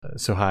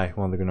So hi,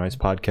 One of the Good Noise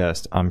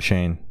podcast. I'm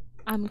Shane.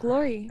 I'm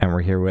Glory. And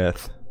we're here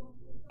with...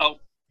 Oh,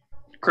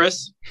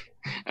 Chris.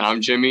 And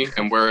I'm Jimmy,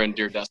 and we're in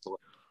Dear Desolate.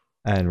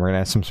 And we're going to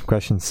ask some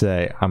questions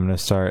today. I'm going to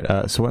start...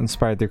 so what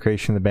inspired the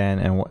creation of the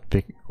band, and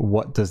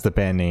what does the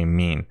band name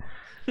mean?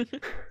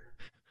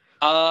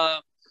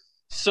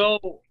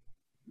 So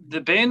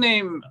the band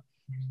name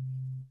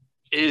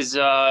is... it's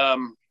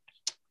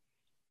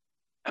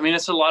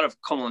a lot of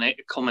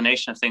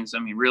culmination of things. I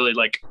mean, really,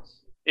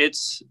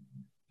 it's...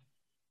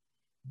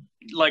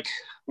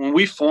 when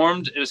we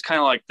formed, it was kind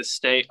of like the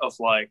state of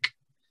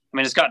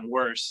it's gotten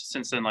worse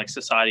since then,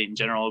 society in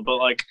general, but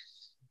I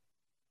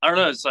don't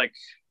know, it's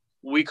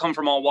we come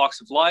from all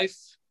walks of life.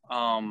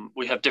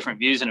 We have different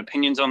views and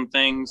opinions on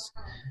things,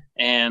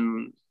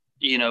 and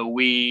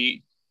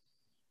we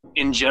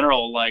in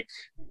general,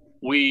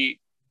 we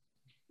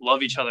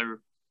love each other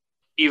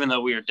even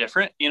though we are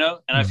different, and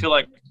I feel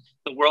like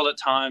the world at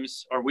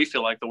times, or we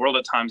feel like the world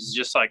at times, is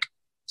just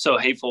so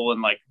hateful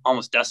and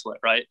almost desolate,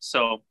 right?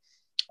 So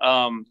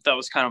that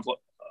was kind of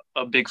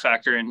a big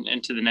factor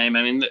into the name.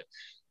 I mean,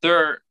 there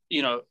are,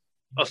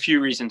 a few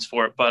reasons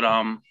for it, but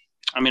I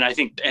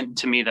think, and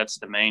to me, that's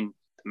the main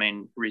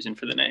reason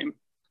for the name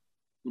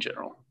in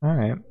general. All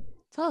right.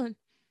 Solid.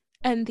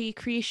 And the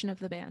creation of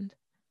the band.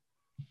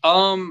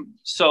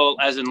 So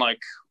as in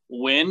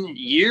when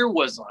year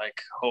was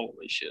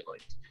holy shit,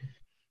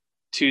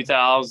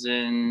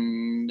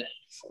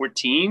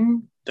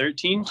 2014,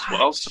 13,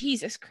 12.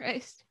 Jesus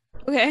Christ.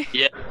 Okay.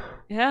 Yeah.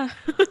 Yeah.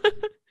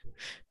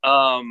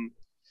 I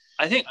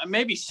think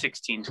maybe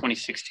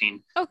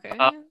 2016. Okay.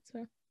 I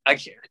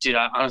can't, dude.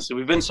 Honestly,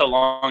 we've been so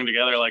long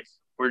together.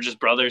 We're just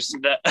brothers.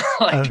 That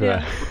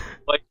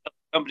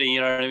company.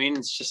 You know what I mean?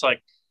 It's just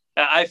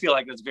I feel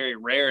like that's very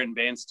rare in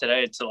bands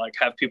today to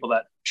have people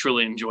that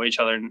truly enjoy each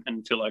other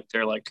and feel like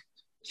they're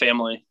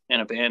family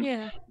in a band.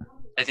 Yeah.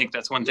 I think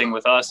that's one thing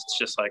with us. It's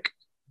just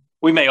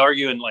we may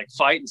argue and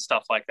fight and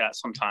stuff like that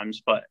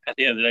sometimes, but at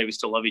the end of the day, we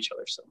still love each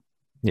other. So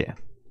yeah.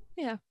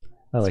 Yeah.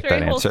 I like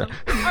that answer.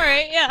 All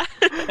right. Yeah.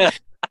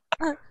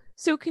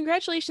 So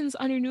congratulations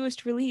on your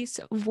newest release,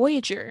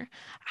 Voyager.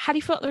 How do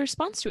you feel about the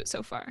response to it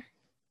so far?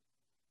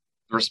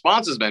 The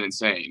response has been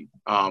insane.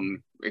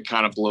 It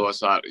kind of blew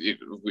us out.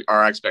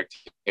 Our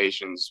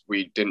expectations,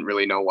 we didn't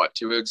really know what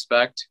to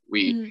expect.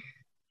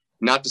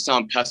 Not to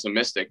sound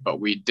pessimistic, but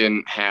we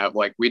didn't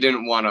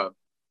want to,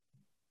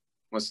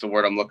 what's the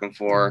word I'm looking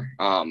for?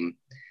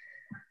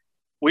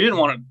 We didn't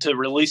want to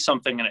release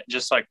something and it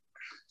just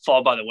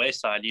fall by the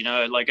wayside,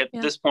 at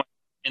this point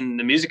in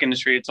the music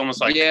industry, it's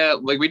almost we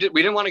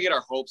didn't want to get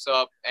our hopes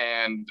up,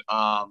 and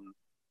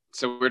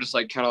so we're just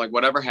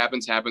whatever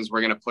happens, we're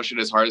going to push it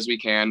as hard as we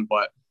can.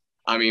 But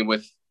I mean,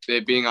 with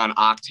it being on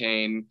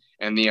Octane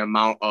and the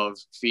amount of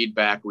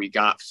feedback we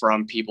got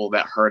from people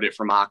that heard it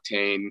from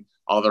Octane,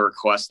 all the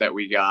requests that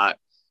we got,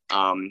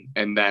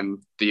 and then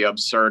the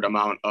absurd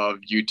amount of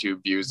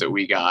YouTube views that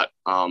we got,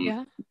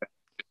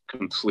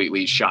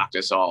 completely shocked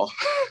us all.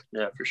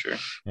 Yeah, for sure.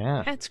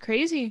 Yeah, that's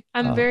crazy.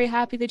 I'm very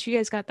happy that you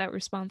guys got that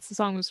response. The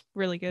song was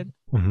really good.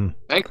 Mm-hmm.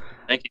 Thank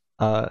you.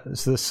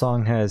 So this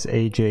song has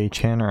AJ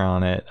Channer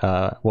on it.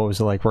 What was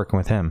it like working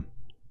with him?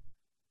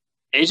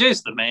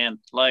 AJ's the man.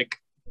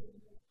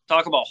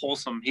 Talk about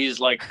wholesome.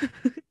 He's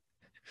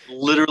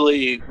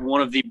literally one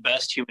of the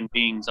best human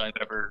beings I've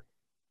ever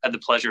had the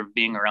pleasure of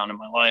being around in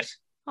my life.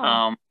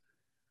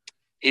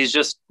 He's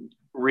just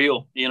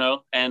real,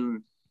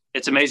 and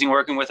it's amazing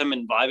working with him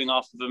and vibing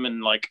off of him,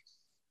 and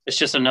it's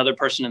just another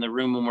person in the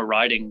room when we're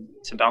writing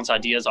to bounce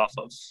ideas off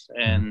of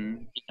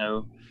and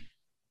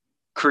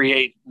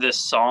create this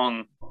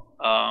song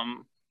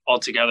all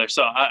together.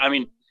 So I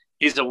mean,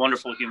 he's a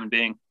wonderful human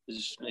being.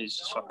 He's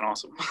just fucking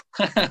awesome.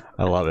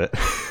 I love it.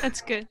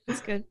 That's good.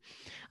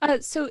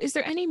 So is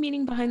there any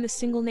meaning behind the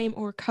single name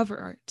or cover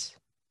art?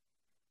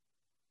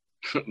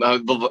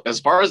 As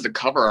far as the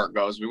cover art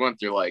goes, we went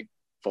through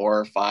 4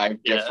 or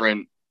 5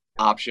 different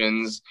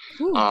options.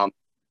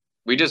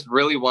 We just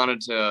really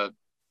wanted to,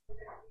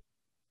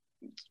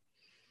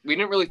 we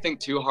didn't really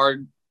think too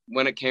hard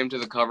when it came to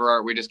the cover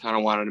art. We just kind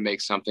of wanted to make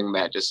something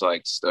that just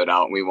stood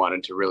out, and we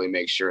wanted to really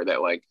make sure that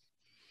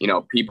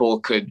people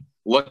could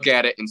look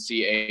at it and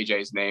see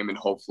AJ's name, and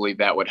hopefully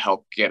that would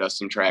help get us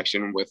some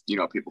traction with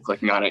people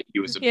clicking on it. He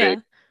was a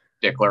big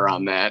stickler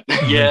on that.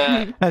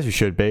 Yeah. As you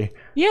should be.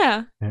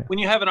 Yeah. When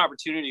you have an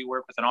opportunity to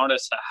work with an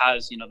artist that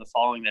has the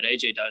following that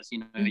AJ does,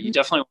 you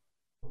definitely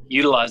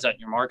utilize that in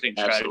your marketing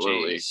strategy.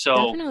 Absolutely.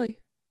 So definitely.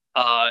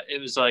 It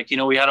was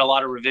we had a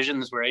lot of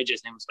revisions where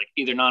AJ's name was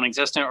either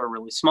non-existent or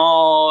really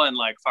small, and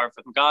Fire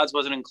from the Gods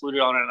wasn't included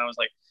on it, and I was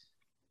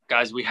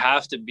guys, we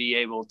have to be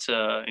able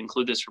to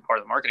include this for part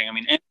of the marketing. I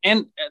mean,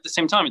 and at the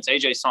same time, it's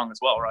AJ's song as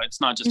well, right?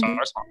 It's not just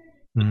our song.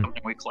 It's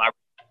something we collaborate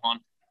on.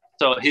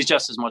 So he's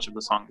just as much of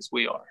the song as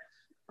we are.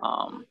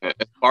 As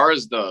far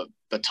as the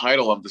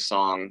title of the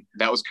song,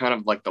 that was kind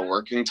of the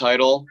working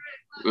title.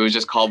 It was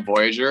just called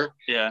Voyager.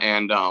 Yeah.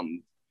 And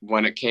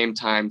when it came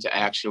time to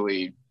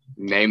actually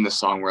name the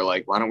song, we're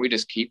why don't we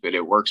just keep it?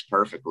 It works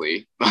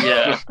perfectly.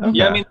 Yeah. Okay.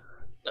 Yeah. I mean,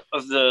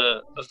 of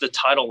the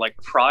title,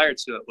 prior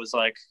to it was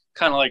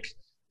kind of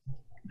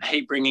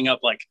hate bringing up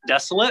like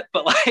desolate,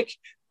 but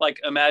like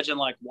imagine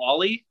like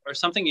Wall-E or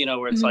something, you know,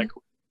 where it's like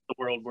the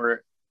world where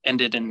it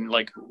ended in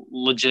like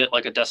legit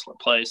like a desolate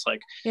place.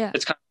 Like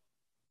it's kind of,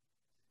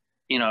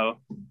 you know,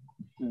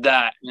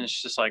 that, and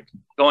it's just like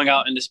going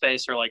out into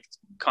space or like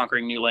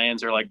conquering new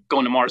lands or like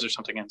going to Mars or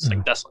something, and it's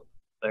like desolate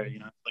there, you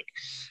know. Like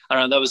I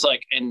don't know, that was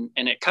like, and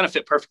it kind of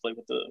fit perfectly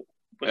with the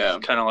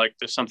kind of like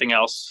there's something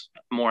else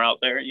more out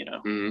there, you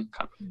know, kind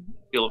of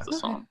feel of the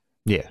song.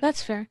 Yeah,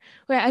 that's fair.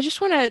 Wait, I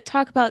just want to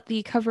talk about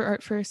the cover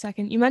art for a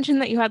second. You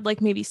mentioned that you had like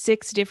maybe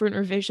 6 different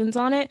revisions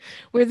on it.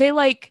 Were they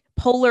like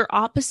polar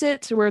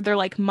opposites, or were there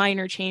like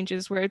minor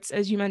changes where it's,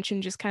 as you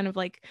mentioned, just kind of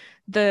like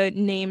the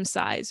name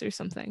size or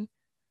something?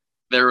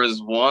 There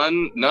was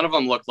one, none of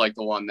them looked like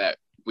the one that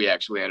we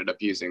actually ended up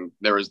using.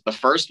 There was, the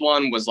first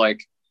one was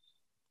like,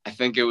 I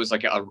think it was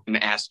like an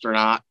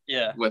astronaut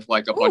with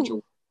like a bunch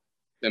of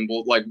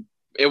symbols. Like,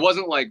 it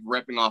wasn't like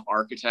ripping off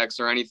architects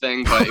or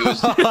anything, but it was.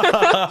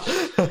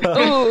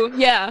 Oh,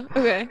 yeah.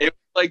 Okay. It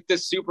was like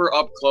this super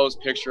up close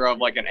picture of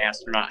like an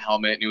astronaut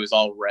helmet, and it was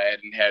all red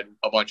and had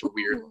a bunch of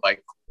weird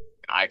like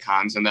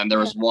icons. And then there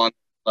was one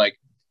like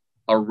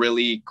a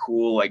really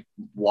cool like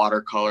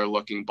watercolor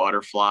looking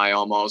butterfly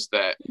almost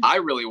that I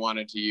really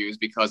wanted to use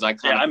because I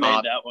kind of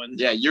made that one.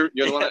 Yeah, you're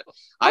the one that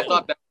I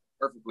thought that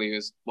perfectly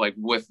is like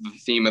with the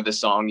theme of the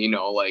song, you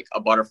know, like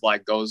a butterfly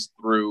goes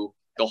through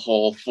the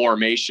whole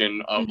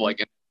formation of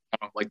like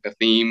the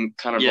theme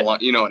kind of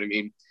you know what I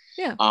mean?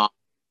 Yeah.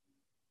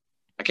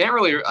 I can't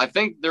really, I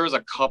think there was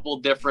a couple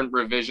different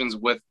revisions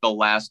with the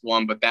last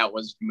one, but that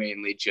was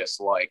mainly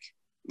just like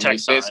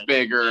make this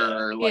bigger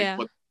or like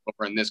put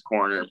over in this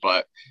corner,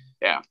 but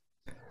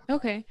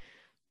okay.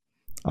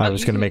 I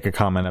was going to make a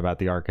comment about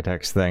the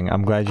architects thing.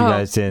 I'm glad you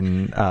guys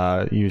didn't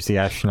use the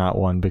astronaut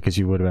one, because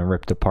you would have been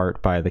ripped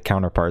apart by the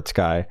counterparts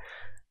guy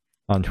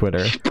on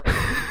Twitter.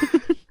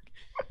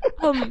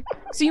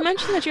 So you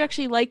mentioned that you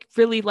actually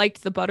really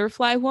liked the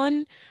butterfly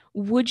one.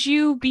 Would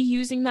you be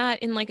using that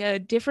in like a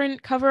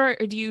different cover,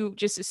 or do you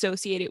just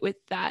associate it with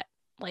that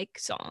like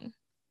song?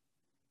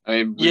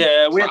 I mean, we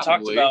had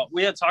talked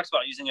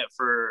about using it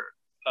for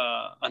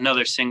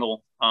another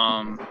single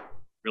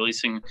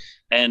releasing,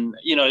 and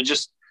you know,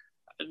 just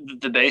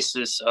the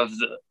basis of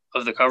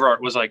the cover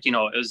art was like, you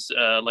know, it was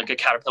like a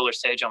caterpillar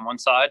stage on one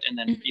side, and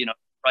then you know,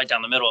 right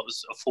down the middle it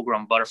was a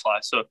full-grown butterfly.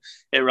 So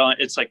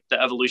it's like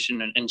the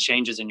evolution and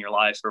changes in your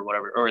life or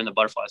whatever, or in the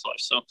butterfly's life.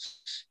 So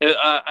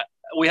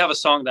we have a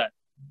song that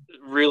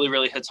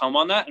really hits home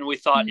on that, and we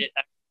thought it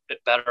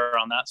fit better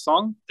on that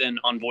song than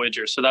on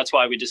Voyager. So that's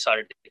why we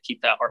decided to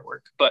keep that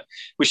artwork, but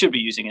we should be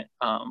using it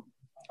on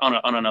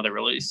another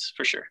release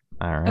for sure.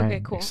 All right.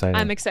 Okay, cool. Exciting.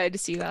 I'm excited to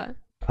see that.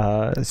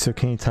 So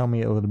can you tell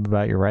me a little bit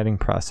about your writing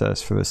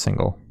process for this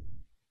single?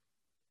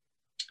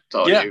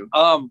 Well,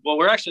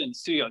 we're actually in the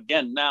studio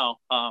again now,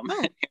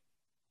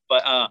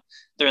 but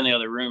they're in the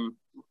other room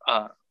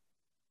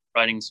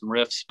writing some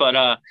riffs.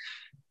 But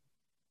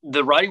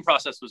the writing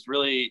process was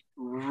really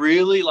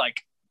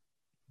like,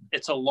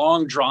 it's a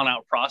long drawn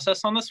out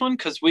process on this one,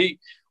 because we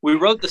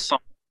wrote the song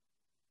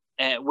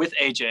with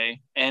AJ,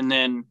 and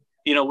then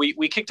you know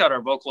we kicked out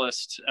our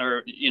vocalist,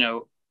 or you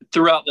know,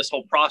 throughout this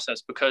whole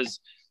process, because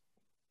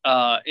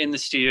in the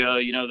studio,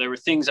 you know, there were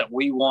things that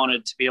we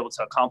wanted to be able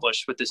to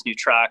accomplish with this new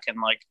track,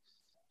 and like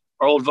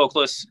our old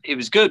vocalist, he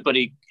was good, but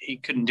he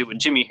couldn't do what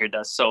Jimmy here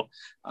does. So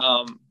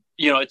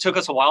you know, it took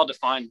us a while to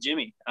find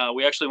Jimmy.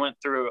 We actually went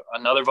through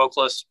another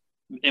vocalist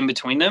in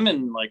between them,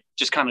 and like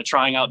just kind of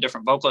trying out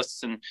different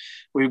vocalists, and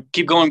we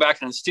keep going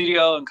back in the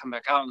studio and come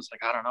back out, and it's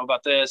like, I don't know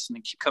about this, and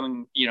then keep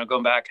coming, you know,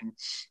 going back, and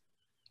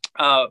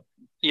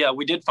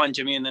we did find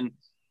Jimmy, and then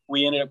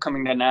we ended up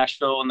coming to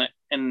Nashville,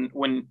 and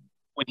when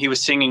he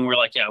was singing, we're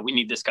like, yeah, we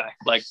need this guy.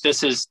 Like,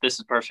 this is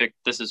perfect.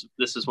 This is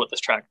what this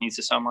track needs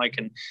to sound like,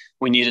 and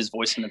we need his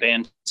voice in the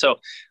band. So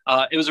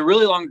it was a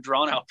really long,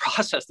 drawn out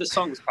process. This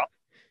song was probably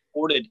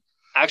recorded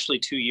actually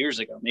 2 years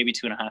ago, maybe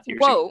 2.5 years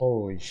ago.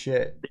 Holy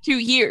shit. 2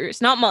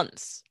 years, not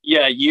months.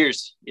 Yeah,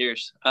 years.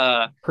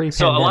 Pre-pandemic.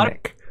 So a lot of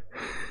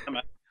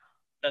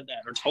said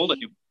that or told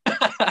him.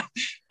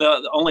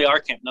 the only our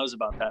camp knows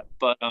about that.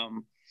 But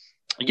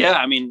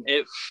I mean,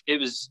 it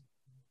was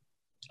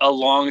a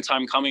long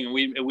time coming, and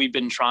we've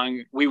been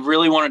trying. We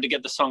really wanted to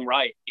get the song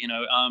right, you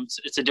know.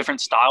 It's a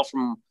different style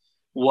from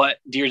what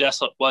Dear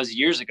Desolate was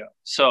years ago,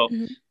 so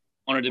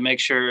wanted to make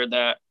sure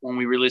that when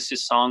we released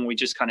this song, we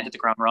just kind of hit the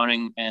ground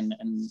running and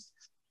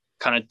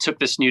kind of took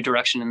this new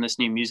direction and this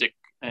new music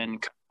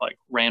and like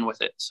ran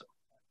with it. So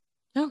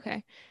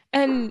okay.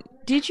 And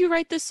did you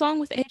write this song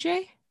with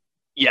AJ?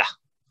 Yeah,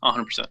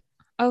 100%.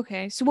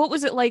 Okay, so what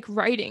was it like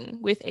writing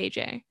with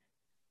AJ?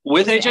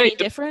 With was AJ, it any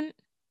different?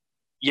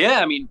 Yeah,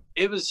 I mean,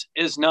 it was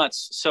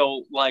nuts.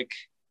 So like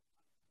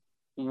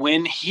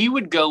when he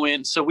would go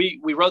in, so we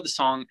wrote the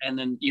song, and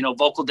then, you know,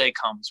 vocal day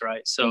comes,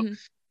 right? So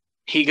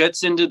he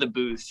gets into the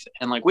booth,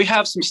 and like we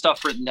have some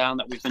stuff written down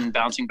that we've been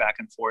bouncing back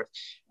and forth,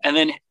 and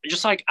then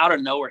just like out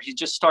of nowhere, he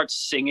just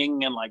starts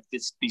singing and like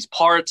these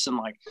parts, and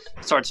like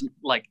starts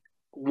like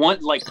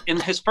in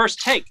his first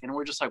take, and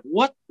we're just like,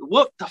 what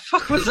the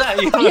fuck was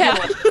that? You know? Yeah.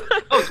 Like,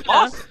 that was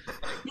awesome.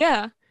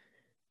 Yeah.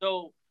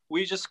 So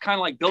we just kind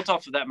of like built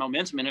off of that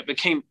momentum, and it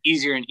became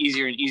easier and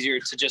easier and easier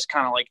to just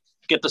kind of like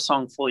get the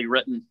song fully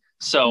written.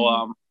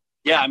 So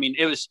yeah, I mean,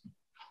 it was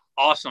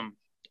awesome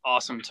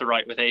to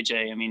write with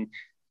AJ. I mean,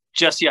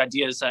 just the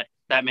ideas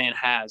that man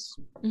has.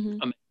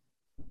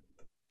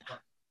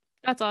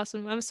 That's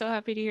awesome. I'm so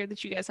happy to hear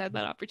that you guys had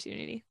that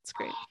opportunity. It's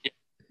great.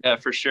 Yeah,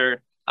 for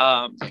sure.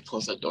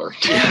 Close that door.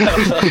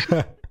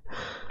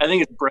 I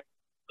think it's break,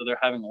 so they're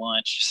having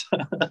lunch.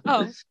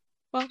 Oh,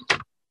 well,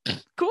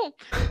 cool.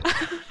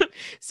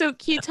 So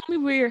can you tell me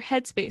where your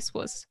headspace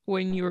was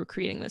when you were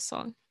creating this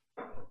song?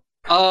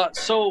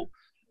 So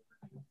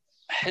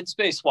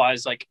headspace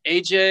wise, like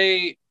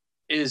AJ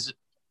is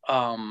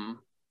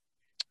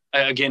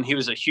again, he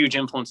was a huge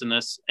influence in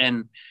this,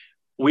 and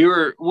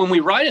when we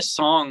write a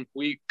song,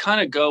 we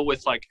kind of go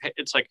with like,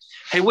 it's like,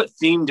 hey, what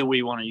theme do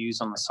we want to use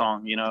on the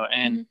song, you know?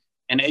 And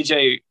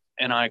AJ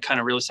and I kind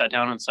of really sat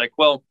down, and it's like,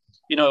 well,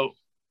 you know,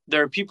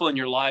 there are people in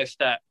your life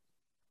that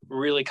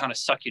really kind of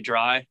suck you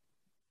dry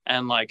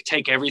and like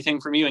take everything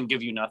from you and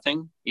give you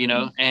nothing, you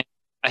know? And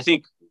I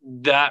think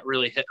that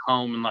really hit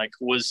home, and like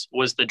was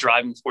the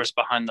driving force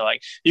behind the,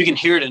 like, you can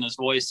hear it in his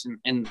voice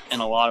and in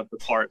a lot of the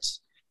parts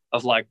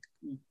of like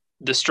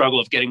the struggle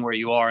of getting where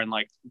you are. And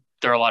like,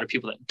 there are a lot of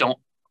people that don't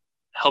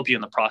help you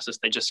in the process.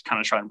 They just kind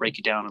of try and break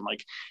you down and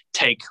like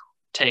take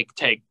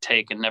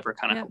and never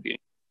kind of help you.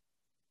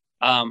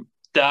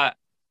 That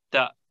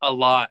a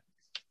lot.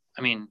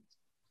 I mean,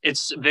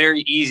 it's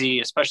very easy,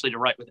 especially to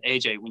write with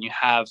AJ, when you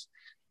have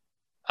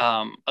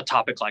a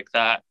topic like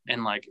that,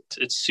 and like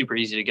it's super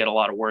easy to get a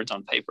lot of words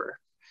on paper.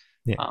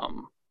 Yeah.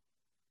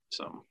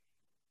 So.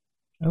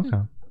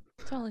 Okay.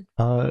 Solid.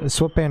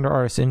 So what band or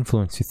artist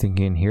influence you think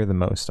you can hear the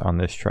most on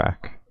this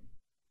track?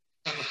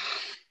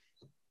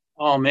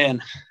 Oh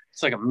man,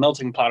 it's like a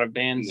melting pot of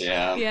bands.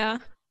 Yeah.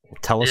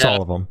 Tell us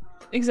all of them.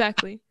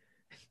 Exactly.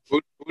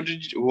 What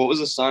was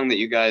the song that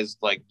you guys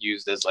like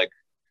used as like?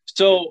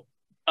 So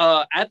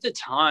at the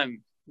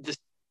time,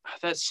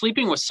 that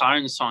Sleeping with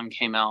Sirens song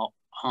came out.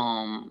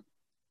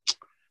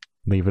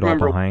 Leave It All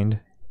Behind.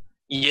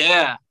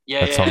 Yeah.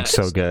 That song's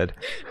so good.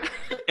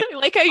 I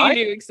like how you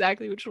knew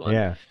exactly which one.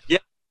 Yeah.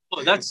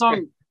 Well, that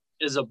song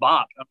is a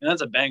bop. I mean,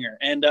 that's a banger.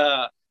 And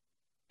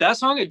that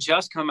song had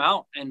just come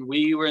out, and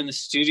we were in the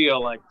studio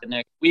like the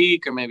next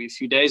week or maybe a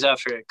few days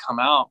after it had come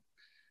out,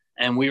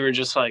 and we were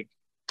just like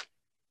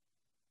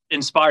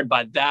inspired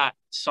by that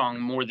song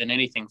more than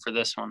anything for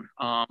this one.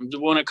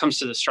 When it comes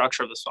to the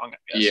structure of the song, I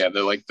guess. Yeah,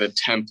 the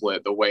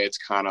template, the way it's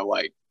kind of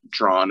like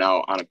drawn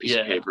out on a piece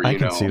of paper. I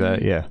can see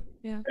that. Yeah.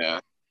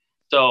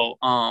 So,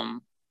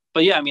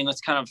 but yeah, I mean,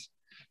 that's kind of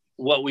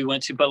what we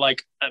went to. But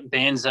like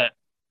bands that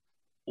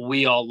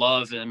we all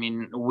love. I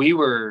mean, we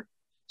were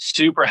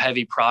super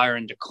heavy prior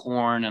into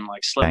Korn and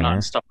like Slipknot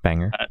and stuff.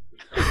 Banger. Like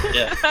that.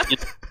 Yeah. You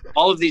know,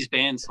 all of these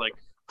bands, like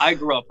I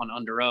grew up on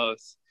Under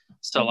Oath,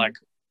 so like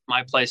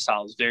my play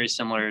style is very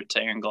similar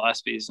to Aaron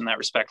Gillespie's in that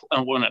respect.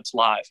 When it's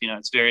live, you know,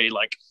 it's very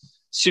like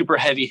super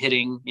heavy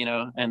hitting, you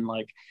know, and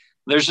like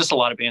there's just a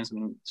lot of bands. I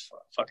mean,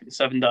 fucking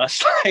Seven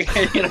Dust,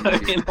 like, you know what I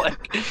mean?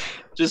 Like,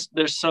 just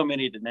there's so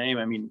many to name.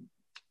 I mean,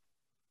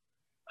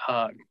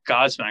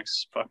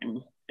 Godsmack's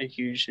fucking a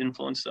huge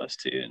influence to us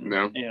too,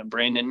 and yeah,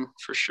 Brandon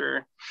for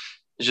sure.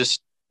 There's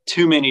just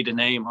too many to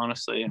name,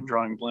 honestly. I'm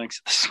drawing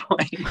blanks at this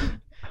point.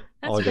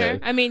 That's fair.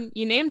 I mean,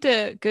 you named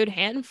a good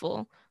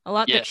handful. A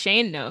lot that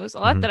Shane knows, a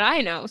lot that I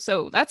know.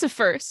 So that's a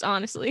first,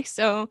 honestly.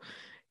 So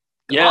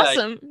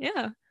awesome.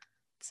 Yeah.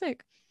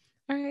 Sick.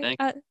 All right.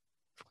 Of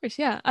course,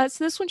 yeah.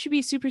 So this one should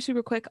be super,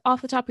 super quick.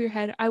 Off the top of your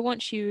head, I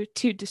want you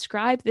to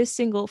describe this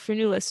single for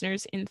new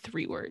listeners in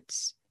 3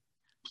 words.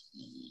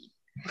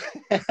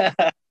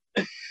 Let's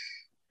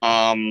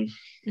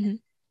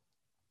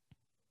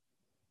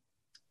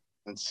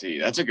see.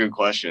 That's a good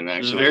question,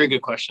 actually. It's a very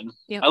good question.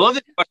 Yep. I love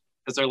the question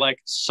because they're like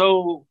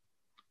so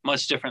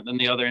much different than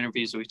the other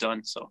interviews we've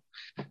done. So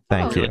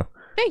thank you.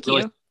 Thank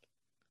you.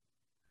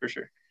 For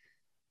sure.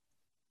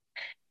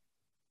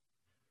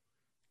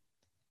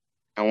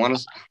 I want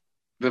to,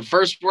 the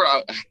first word,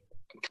 I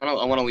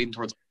want to lean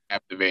towards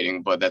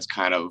captivating, but that's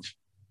kind of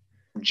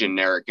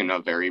generic and a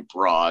very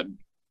broad,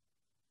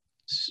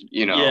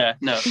 you know. Yeah,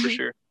 no, for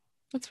sure.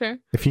 That's fair.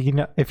 If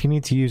you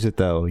need to use it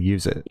though,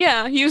 use it.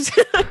 Yeah, use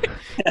it.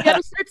 You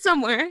gotta start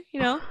somewhere, you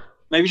know.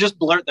 Maybe just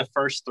blurt the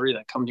first 3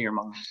 that come to your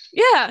mind.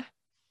 Yeah.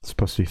 It's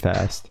supposed to be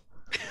fast.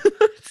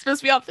 It's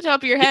supposed to be off the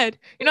top of your head.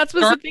 You're not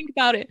supposed to think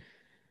about it.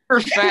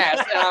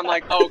 Fast, and I'm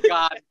like, oh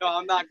god, no,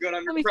 I'm not good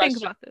under pressure. Let me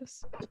think about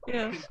this.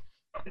 Yeah.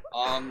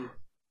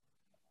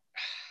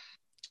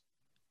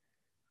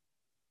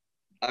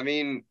 I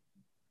mean,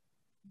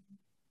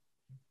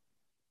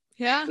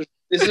 yeah.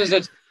 This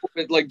is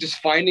like just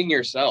finding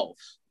yourself.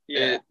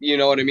 Yeah. You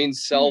know what I mean?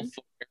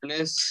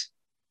 Self-awareness,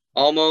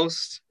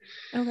 almost.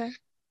 Okay.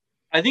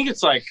 I think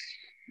it's like,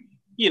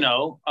 you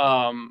know,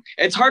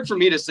 it's hard for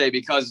me to say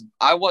because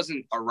I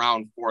wasn't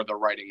around for the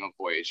writing of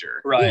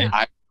Voyager. Right.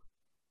 I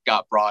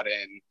got brought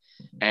in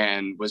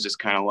and was just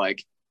kind of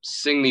like,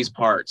 sing these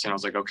parts, and I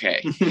was like,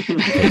 okay.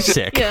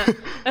 Sick. Yeah,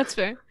 that's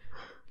fair.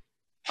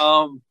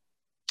 I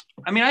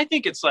mean, I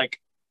think it's like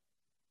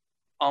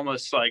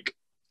almost like,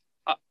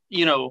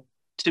 you know,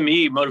 to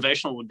me,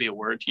 motivational would be a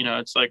word. You know,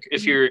 it's like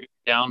if you're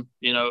down,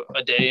 you know,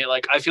 a day,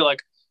 like I feel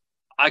like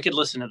I could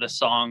listen to this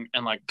song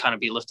and like kind of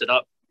be lifted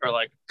up or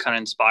like kind of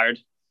inspired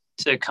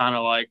to kind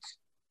of like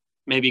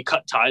maybe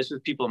cut ties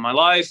with people in my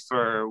life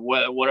or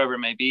whatever it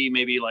may be,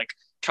 maybe like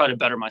try to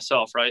better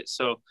myself. Right.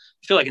 So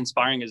I feel like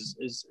inspiring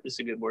is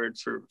a good word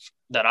for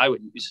that I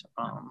would use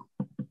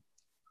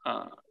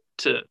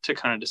to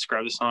kind of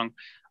describe the song.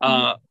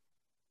 I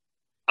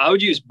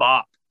would use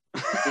bop.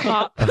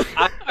 All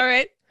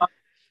right.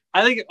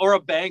 I think, or a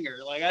banger.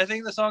 Like I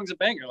think the song's a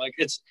banger. Like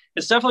it's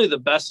definitely the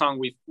best song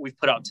we've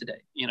put out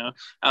today. You know,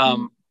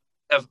 have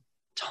a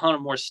ton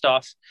of more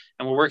stuff,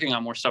 and we're working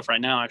on more stuff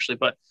right now, actually.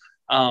 But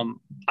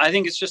I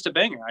think it's just a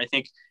banger. I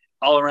think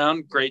all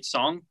around great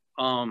song.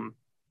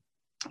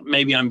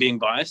 Maybe I'm being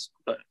biased,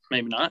 but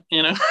maybe not.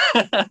 You know,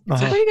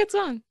 it's a pretty good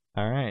song.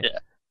 All right.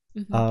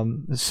 Yeah.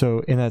 So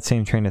in that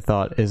same train of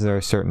thought, is there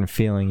a certain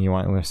feeling you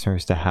want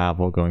listeners to have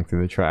while going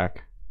through the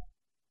track?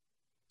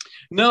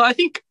 No, I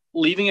think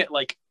leaving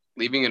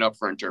it up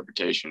for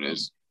interpretation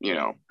is, you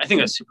know, I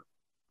think that's super.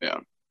 Yeah.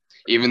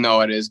 Even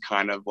though it is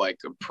kind of like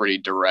a pretty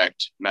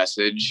direct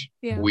message,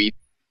 you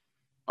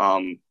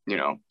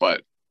know,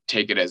 but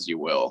take it as you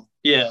will.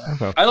 Yeah.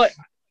 Okay. I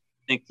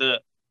think the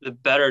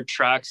better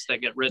tracks that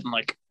get written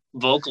like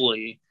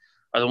vocally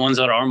are the ones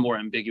that are more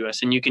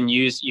ambiguous, and you can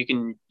use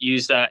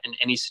that in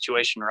any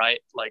situation, right?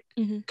 Like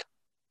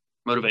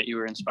motivate you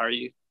or inspire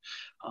you.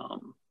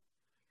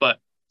 But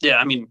yeah,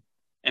 I mean,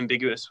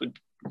 ambiguous would,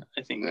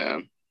 I think,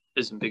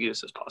 as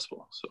ambiguous as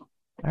possible. So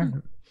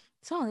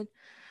solid.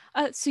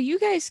 So you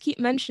guys keep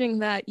mentioning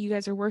that you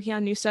guys are working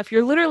on new stuff.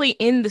 You're literally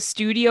in the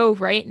studio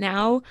right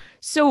now.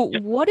 So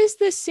what is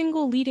this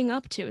single leading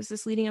up to? Is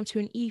this leading up to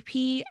an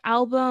EP,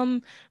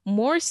 album,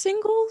 more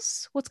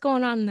singles? What's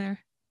going on there?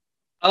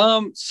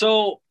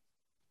 So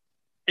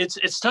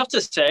it's tough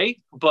to say,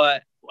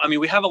 but I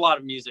mean, we have a lot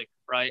of music,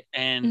 right?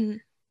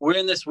 And we're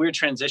in this weird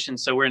transition.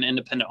 So we're an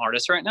independent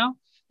artist right now,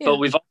 but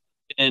we've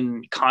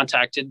been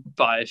contacted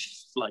by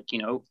like, you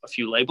know, a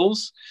few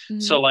labels.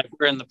 So like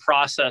we're in the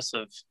process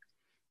of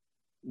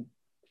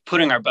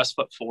putting our best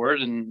foot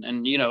forward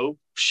and you know,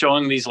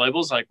 showing these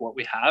labels like what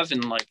we have,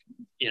 and like,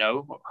 you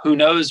know, who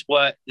knows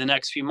what the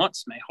next few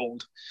months may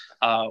hold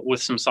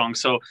with some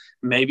songs. So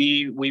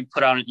maybe we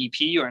put out an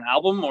EP or an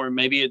album, or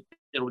maybe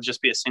it'll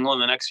just be a single in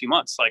the next few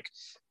months. Like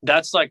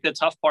that's like the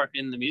tough part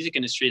in the music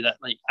industry that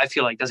like I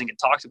feel like doesn't get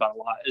talked about a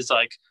lot, is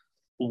like,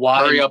 why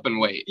hurry up and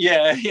wait.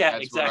 Yeah,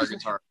 that's exactly. What our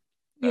guitar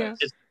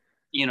it's,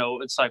 you know,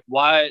 it's like,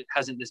 why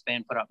hasn't this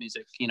band put out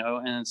music, you know?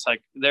 And it's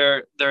like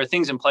there are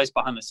things in place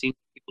behind the scenes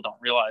people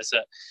don't realize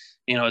that,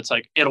 you know, it's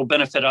like it'll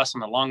benefit us in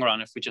the long run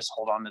if we just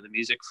hold on to the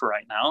music for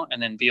right now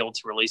and then be able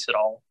to release it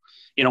all,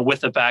 you know,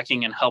 with the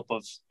backing and help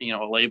of, you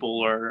know, a label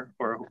or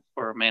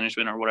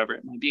management or whatever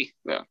it might be.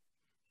 Yeah.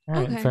 All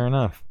right, fair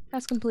enough.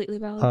 That's completely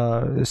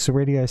valid. So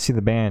where do you guys see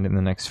the band in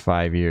the next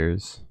 5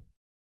 years?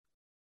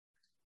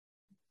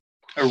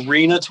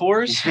 Arena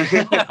tours.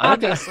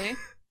 Obviously.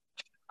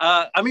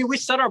 I mean, we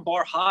set our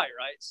bar high,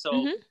 right?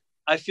 So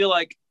I feel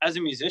like as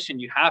a musician,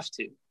 you have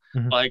to.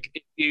 Like,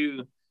 if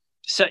you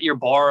set your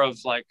bar of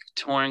like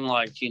touring,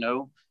 like, you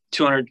know,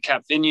 200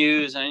 cap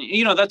venues, and,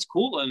 you know, that's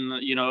cool.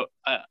 And, you know,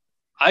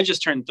 I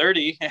just turned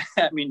 30.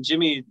 I mean,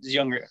 Jimmy is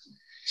younger,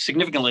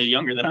 significantly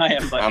younger than I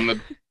am, but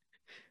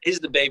he's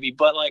the baby.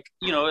 But like,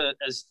 you know,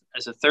 as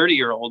a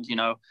 30-year-old, you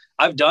know,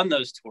 I've done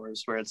those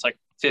tours where it's like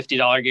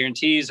 $50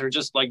 guarantees or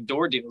just like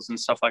door deals and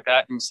stuff like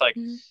that. And it's like,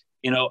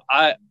 you know,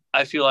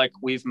 I feel like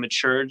we've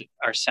matured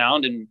our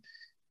sound, and,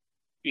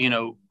 you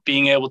know,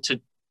 being able to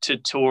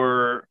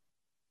tour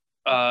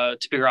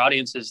to bigger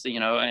audiences, you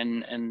know,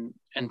 and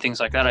things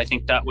like that. I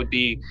think that would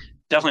be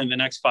definitely in the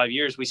next 5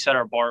 years. We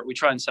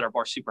try and set our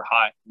bar super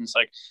high. And it's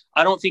like,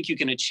 I don't think you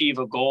can achieve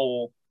a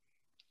goal,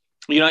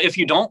 you know, if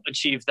you don't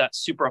achieve that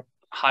super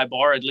high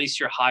bar, at least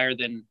you're higher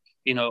than,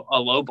 you know, a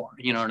low bar,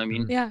 you know what I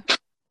mean? Yeah.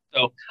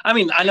 So, I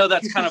mean, I know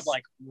that's kind of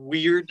like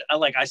weird.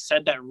 Like I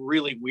said that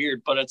really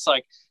weird, but it's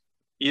like,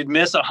 you'd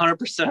miss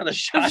 100% of the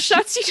shots.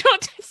 Shots you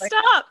don't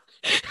stop.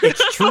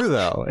 It's true,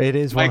 though. It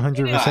is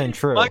 100%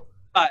 true.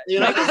 You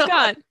know? Michael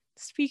Scott,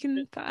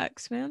 speaking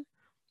facts, man.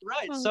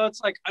 Right. Well, so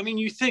it's like, I mean,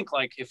 you think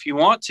like if you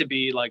want to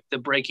be like the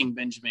Breaking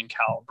Benjamin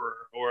caliber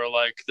or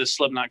like the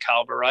Slipknot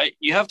caliber, right?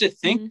 You have to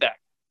think that,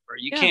 or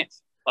you can't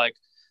like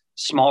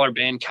smaller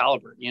band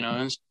caliber, you know?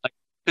 And like,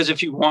 because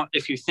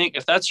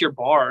if that's your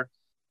bar,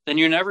 then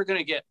you're never going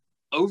to get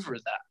over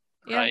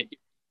that, right?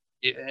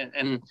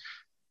 And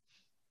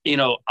you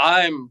know,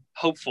 I'm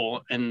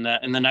hopeful in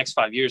the next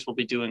 5 years we'll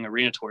be doing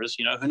arena tours.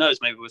 You know, who knows?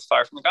 Maybe with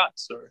Fire from the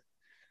Gods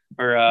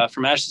or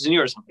From Ashes to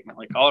New or something.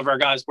 Like all of our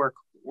guys work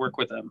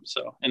with them,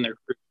 so in their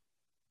group.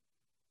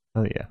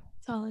 Oh yeah,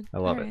 solid. I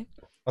love it.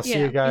 I'll see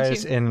you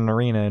guys in an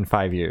arena in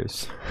 5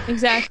 years.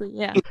 Exactly.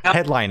 Yeah.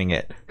 Headlining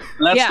it.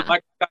 And that's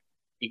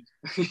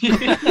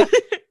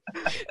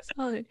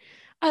solid.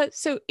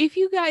 So if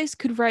you guys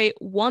could write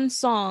one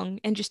song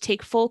and just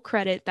take full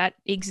credit that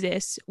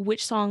exists,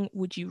 which song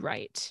would you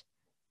write?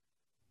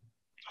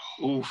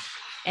 Oof.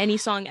 Any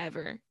song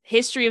ever.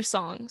 History of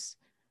songs.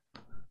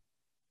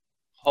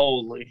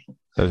 Holy.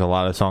 There's a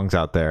lot of songs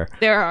out there.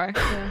 There are.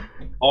 Yeah.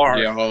 Or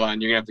Yeah, hold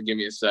on. You're gonna have to give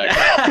me a sec.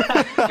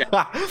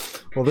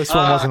 Well, this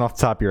one wasn't off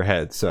the top of your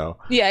head, so.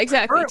 Yeah,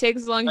 exactly. Sure. Take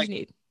as long as Like- you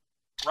need.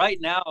 right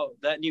now,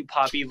 that new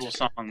Pop Evil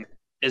song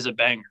is a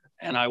banger,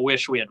 and I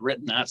wish we had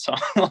written that song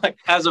like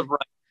as of right.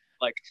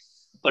 Like,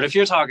 but if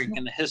you're talking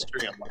in the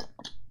history of like,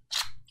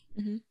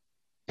 Mhm.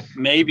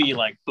 maybe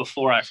like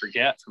Before I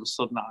Forget from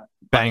Slipknot.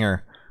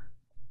 Banger.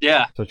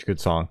 Yeah, Such a good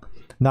song.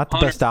 Not the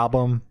best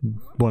album.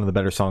 One of the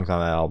better songs on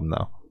that album,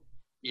 though.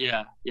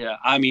 yeah.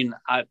 I mean,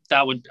 I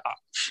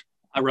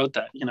wrote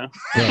that, you know.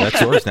 Yeah,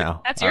 that's yours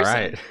now. That's All your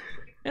right.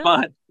 Yeah.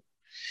 But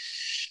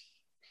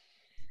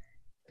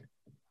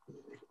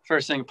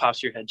first thing that pops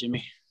to your head,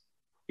 Jimmy.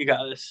 You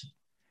got this.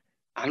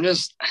 I'm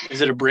just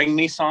Is it a Bring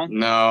Me song?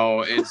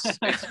 no.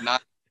 It's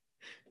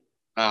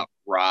not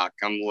rock.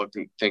 I'm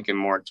thinking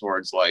more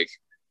towards like.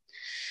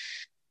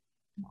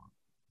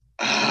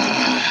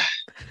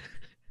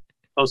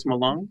 Post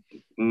Malone?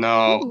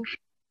 No. Ooh.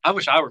 I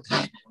wish I were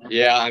Post Malone.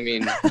 Yeah, I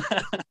mean,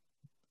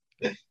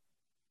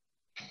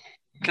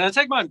 Can I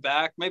take mine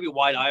back? Maybe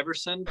White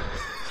Iverson?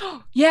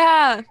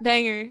 Yeah,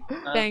 banger.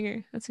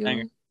 Banger. That's a good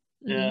banger. one.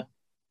 Yeah.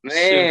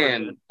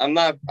 man,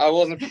 I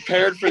wasn't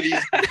prepared for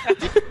these.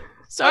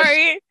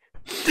 Sorry.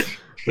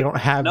 We don't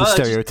have No, the that's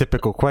just-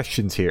 stereotypical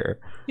questions here.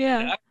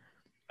 Yeah.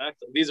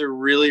 Exactly. These are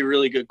really,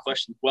 really good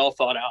questions. Well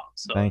thought out.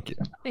 So Thank you.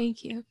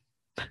 Thank you.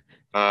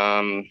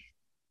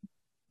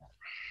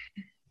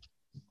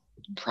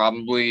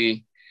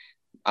 Probably,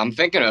 I'm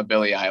thinking a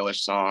Billie Eilish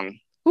song.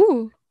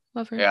 Ooh,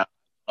 love her. Yeah.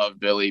 Of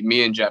Billie.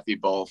 Me and Jeffy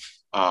both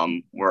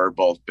were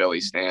both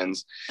Billie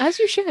stans. As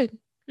you should.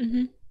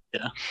 Hmm.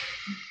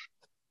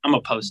 I'm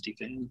a Posty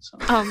fan. So.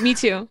 Oh, me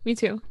too. Me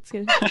too. It's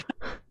good.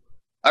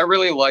 I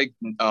really like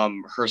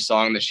her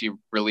song that she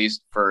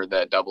released for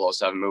that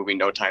 007 movie,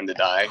 No Time to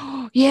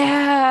Die.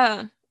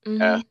 Yeah. Mhm.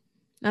 Yeah.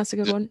 That's a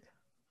good one.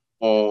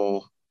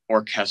 Full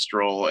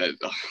orchestral.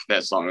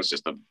 That song is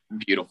just a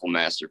beautiful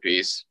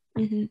masterpiece.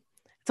 Hmm.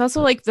 It's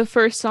also like the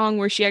first song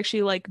where she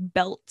actually like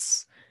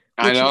belts.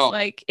 I Which know. is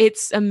like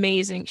it's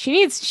amazing. She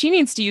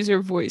needs to use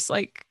her voice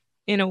like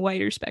in a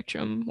wider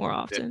spectrum more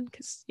often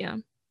because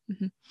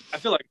I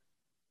feel like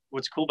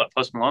what's cool about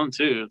Post Malone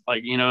too,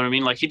 like, you know what I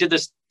mean? Like he did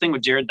this thing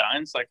with Jared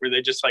Dines, like where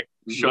they just like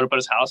showed up at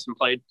his house and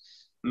played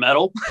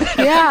metal.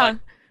 yeah. Like,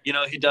 you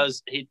know,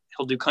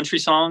 he'll do country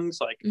songs,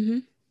 like Hmm.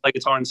 play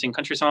guitar and sing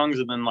country songs,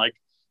 and then like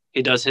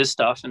he does his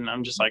stuff, and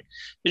I'm just like,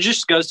 it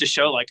just goes to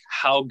show like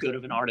how good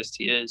of an artist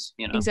he is,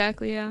 you know?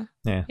 Exactly. Yeah.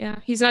 Yeah. Yeah.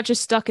 He's not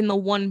just stuck in the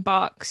one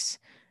box.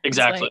 It's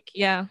Exactly. like,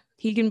 yeah.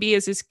 He can be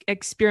as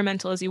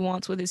experimental as he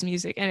wants with his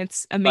music, and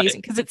it's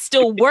amazing because it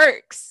still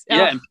works.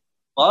 Yeah, and people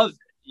love it,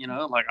 you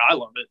know, like I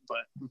love it,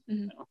 but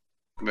Mhm.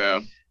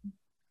 Yeah.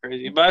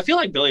 crazy. But I feel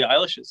like Billie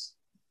Eilish is,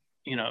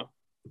 you know,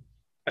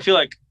 I feel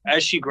like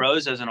as she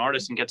grows as an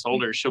artist and gets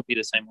older, she'll be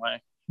the same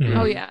way.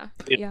 Oh yeah.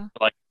 Yeah.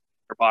 Like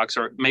her box,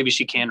 or maybe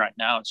she can right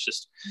now. It's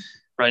just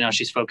right now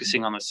she's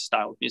focusing on this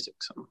style of music.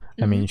 So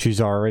I mean,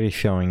 she's already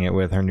showing it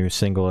with her new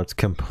single. It's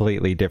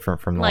completely different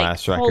from the like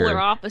last polar record.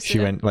 opposite. She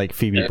went like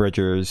Phoebe Yeah.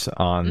 Bridgers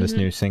on this Mhm.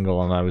 new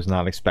single, and I was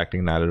not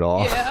expecting that at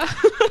all. Yeah.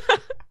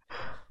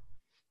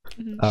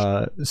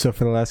 Mhm. So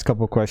for the last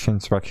couple of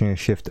questions, we're actually going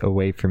to shift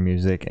away from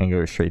music and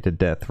go straight to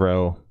death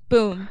row.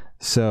 Boom.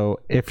 So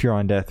if you're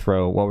on death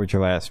row, what would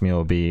your last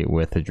meal be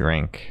with a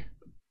drink?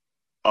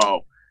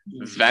 Oh,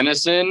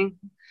 venison.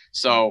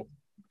 So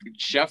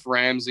Chef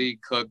Ramsay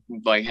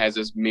has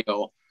this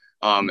meal.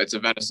 It's a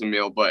venison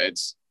meal, but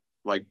it's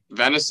like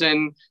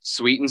venison,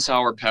 sweet and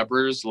sour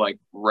peppers, like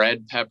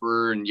red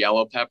pepper and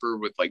yellow pepper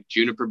with like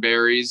juniper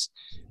berries,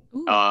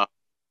 Ooh.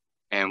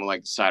 and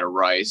like a side of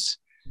rice.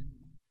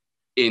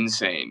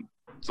 Insane.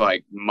 It's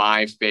like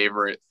my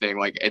favorite thing.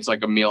 Like it's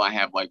like a meal I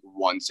have like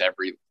once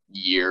every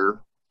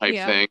year type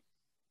Yeah.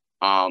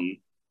 thing.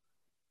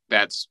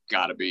 That's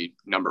gotta be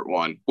number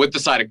one with the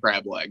side of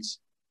crab legs.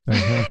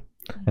 Mhm.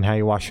 And how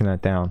you washing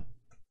that down?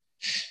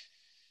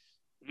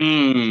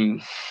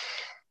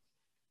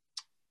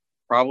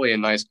 Probably a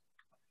nice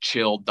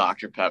chilled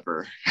Dr.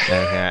 Pepper.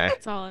 Okay.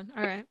 Solid.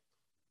 All right.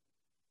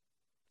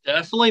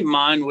 definitely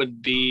mine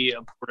would be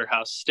a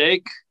porterhouse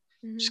steak,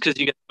 Mhm. just because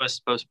you get the best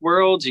of both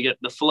worlds. You get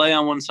the fillet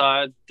on one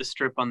side, the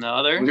strip on the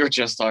other. We were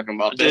just talking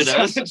about Dude, this on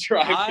that's- the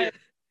drive I here.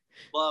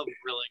 love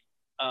grilling,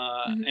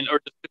 Mhm. and or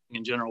just cooking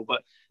in general.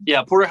 But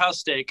yeah, porterhouse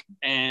steak,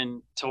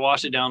 and to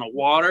wash it down with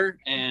water.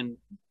 And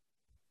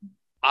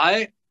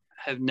I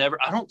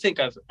don't think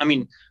I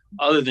mean,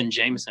 other than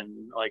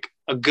Jameson, like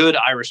a good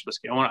Irish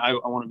whiskey. I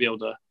want to be able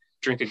to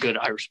drink a good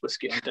Irish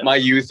whiskey. Like that. My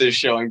youth is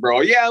showing, bro.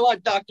 Yeah, I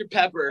like Dr.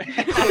 Pepper.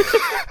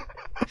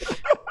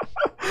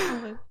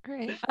 All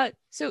right.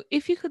 So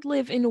if you could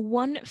live in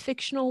one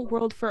fictional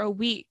world for a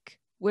week,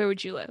 where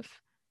would you live?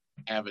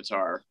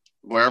 Avatar.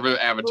 Wherever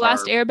The Avatar.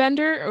 Last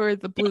Airbender or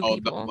the Blue Oh,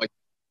 People?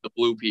 the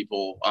blue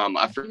people.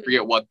 I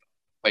forget what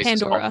place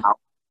Pandora. is called.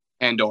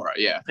 Pandora,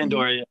 yeah.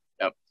 Pandora.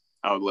 Yeah.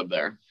 I would live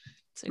there.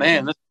 It's a good Man,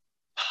 one. that's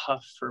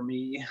tough for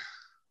me.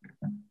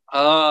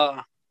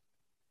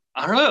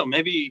 I don't know,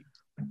 maybe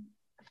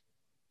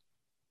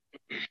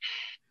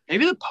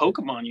the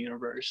Pokemon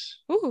universe.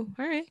 Ooh,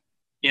 all right.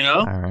 You know,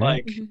 All right.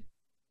 like Mhm.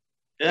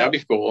 yeah, That'd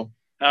be cool.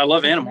 I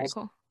love That's animals.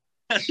 pretty cool.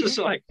 It's just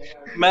like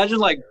imagine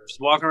like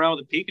just walking around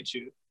with a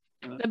Pikachu.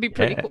 That'd be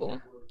pretty Yeah.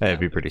 cool. That'd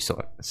be pretty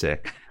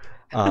sick.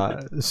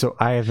 So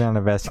I have now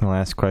asking the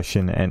last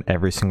question, and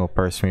every single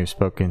person we've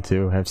spoken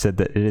to have said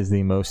that it is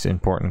the most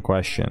important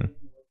question.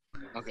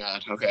 Oh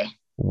God. Okay.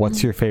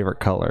 What's your favorite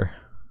color?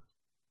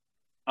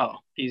 Oh,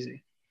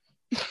 easy.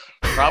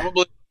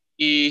 Probably.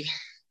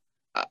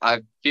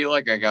 I feel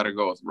like I gotta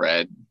go with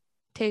red.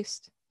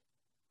 Taste.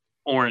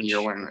 Orange.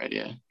 You're wearing red,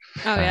 yeah.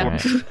 Oh yeah.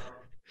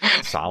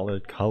 Alright.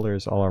 Solid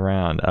colors all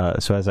around.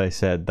 So as I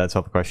said, that's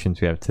all the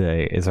questions we have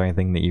today. Is there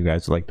anything that you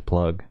guys would like to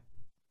plug?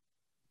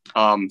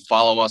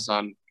 Follow us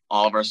on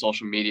all of our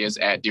social medias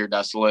at Dear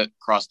Desolate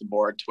across the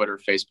board: Twitter,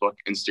 Facebook,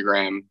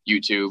 Instagram,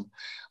 YouTube.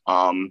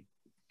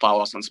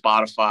 Follow us on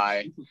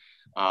Spotify,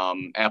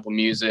 Apple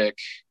Music,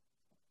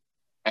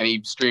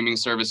 any streaming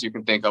service you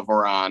can think of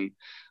we're on.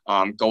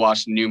 Go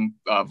watch the new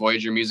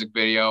Voyager music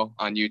video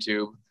on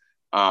YouTube,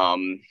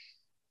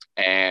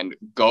 and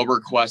go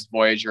request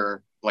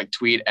Voyager. Like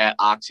tweet at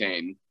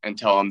Octane and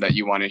tell them that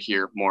you want to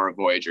hear more of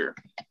Voyager.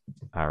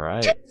 All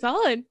right.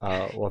 Solid.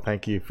 Well,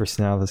 thank you for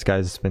now. This,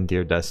 guys, has been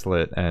Dear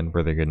Desolate and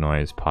We're the Good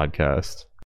Noise podcast.